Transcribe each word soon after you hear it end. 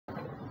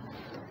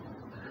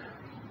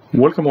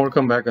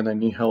Welcome back, and I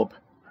need help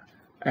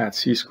at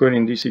C-square.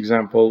 In this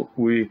example,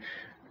 we're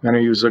going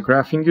to use a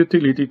graphing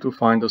utility to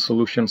find the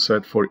solution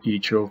set for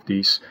each of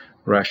these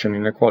rational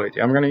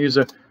inequality. I'm going to use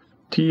a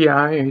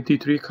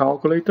TI-83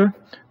 calculator.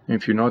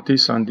 If you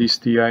notice on this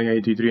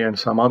TI-83 and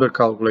some other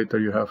calculator,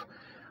 you have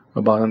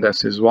a button that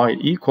says Y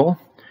equal.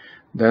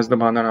 That's the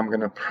button I'm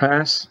going to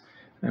press,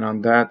 and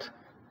on that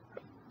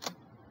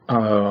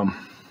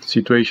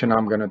situation,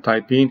 I'm going to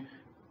type in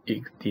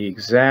the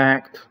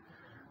exact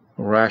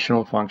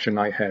rational function.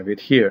 I have it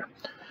here.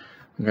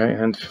 Okay,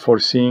 and for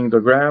seeing the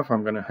graph,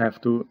 I'm going to have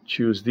to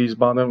choose this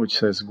button which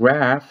says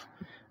graph,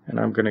 and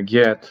I'm going to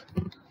get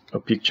a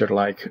picture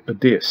like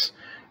this.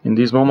 In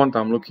this moment,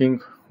 I'm looking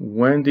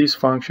when this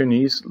function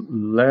is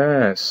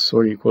less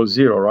or equal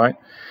 0, right?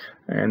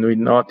 And we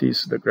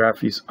notice the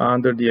graph is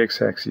under the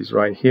x-axis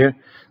right here.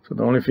 So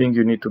the only thing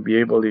you need to be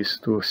able is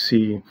to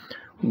see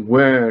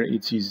where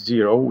it is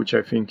 0, which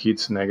I think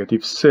it's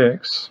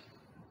 -6.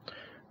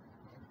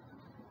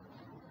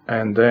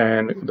 And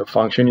then the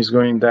function is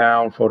going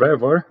down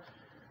forever,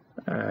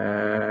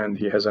 and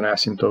he has an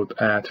asymptote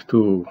at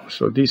 2.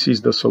 So this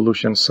is the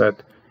solution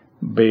set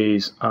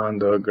based on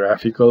the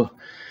graphical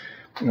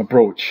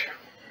approach.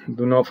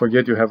 Do not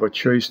forget you have a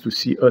choice to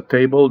see a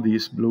table.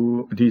 This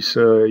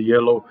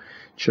yellow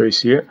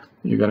choice here.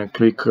 You're gonna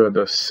click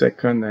the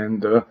second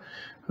and the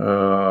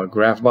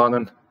graph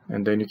button,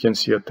 and then you can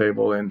see a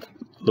table and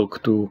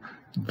look to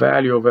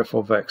value of f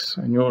of x.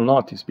 And you'll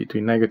notice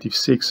between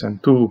 -6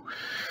 and 2.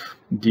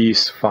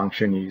 This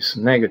function is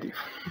negative.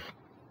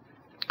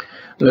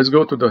 Let's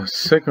go to the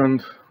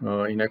second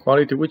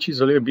inequality, which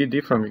is a little bit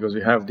different because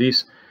we have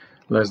this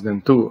less than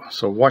 2.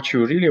 So what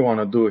you really want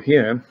to do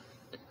here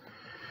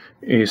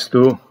is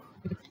to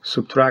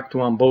subtract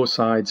 2 on both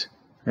sides,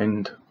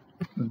 and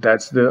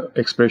that's the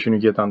expression you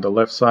get on the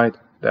left side.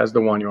 That's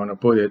the one you want to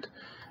put it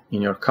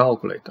in your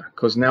calculator,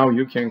 because now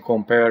you can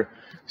compare,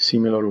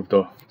 similar with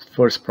the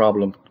first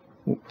problem,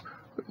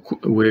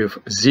 with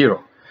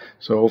 0.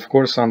 So of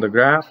course on the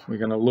graph we're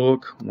going to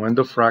look when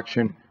the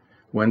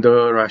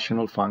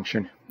rational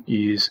function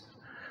is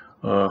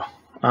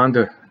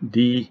under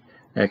the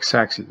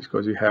x-axis,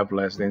 because we have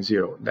less than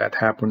 0. That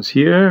happens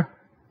here,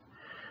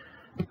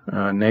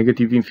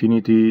 negative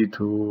infinity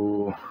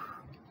to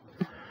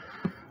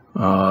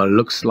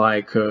looks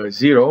like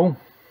 0,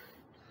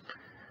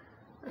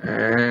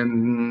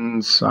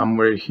 and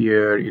somewhere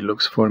here it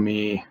looks for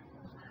me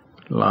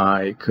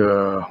like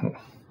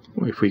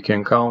if we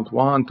can count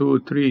 1, 2,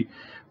 3,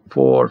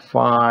 4,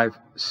 5,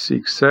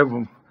 6,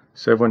 7,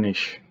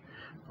 7-ish.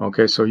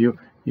 Okay, so you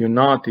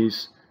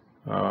notice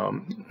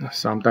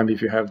sometimes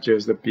if you have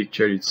just the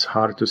picture, it's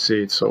hard to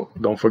see it. So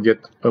don't forget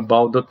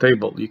about the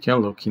table. You can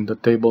look in the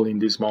table in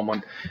this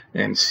moment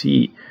and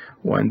see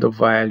when the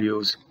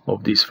values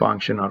of this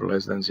function are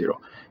less than 0.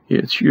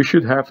 You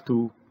should have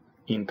to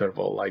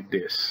interval like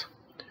this.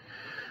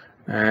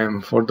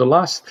 And for the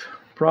last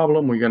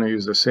problem, we're going to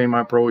use the same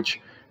approach.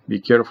 Be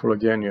careful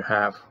again, you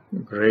have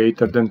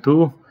greater than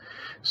 2.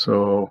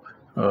 So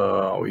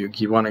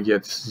you want to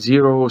get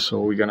 0, so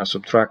we're going to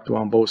subtract 2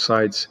 on both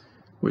sides,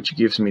 which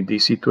gives me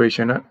this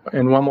situation.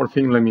 And one more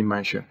thing, let me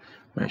mention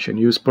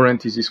use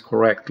parentheses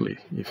correctly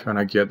if you want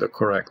to get the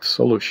correct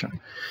solution.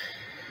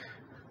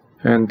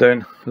 And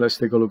then let's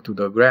take a look to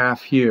the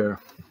graph here.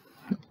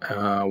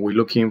 We're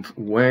looking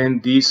when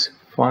this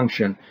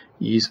function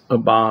is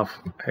above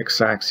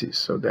x-axis,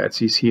 so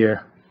that's it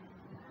here,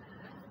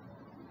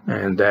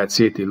 and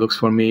that's it. It looks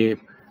for me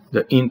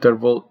the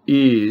interval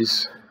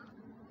is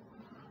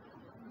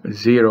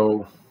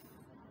 0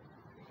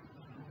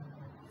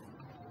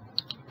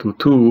 to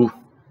 2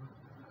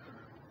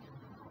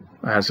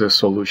 as a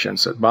solution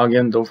set. But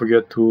again, don't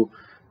forget to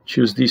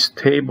choose this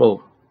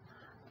table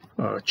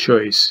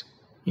choice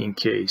in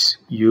case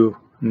you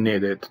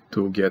need it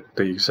to get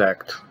the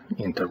exact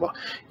interval.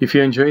 If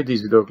you enjoyed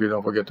this video, please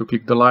don't forget to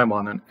click the like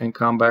button and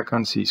come back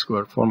on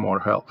C-square for more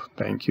help.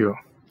 Thank you.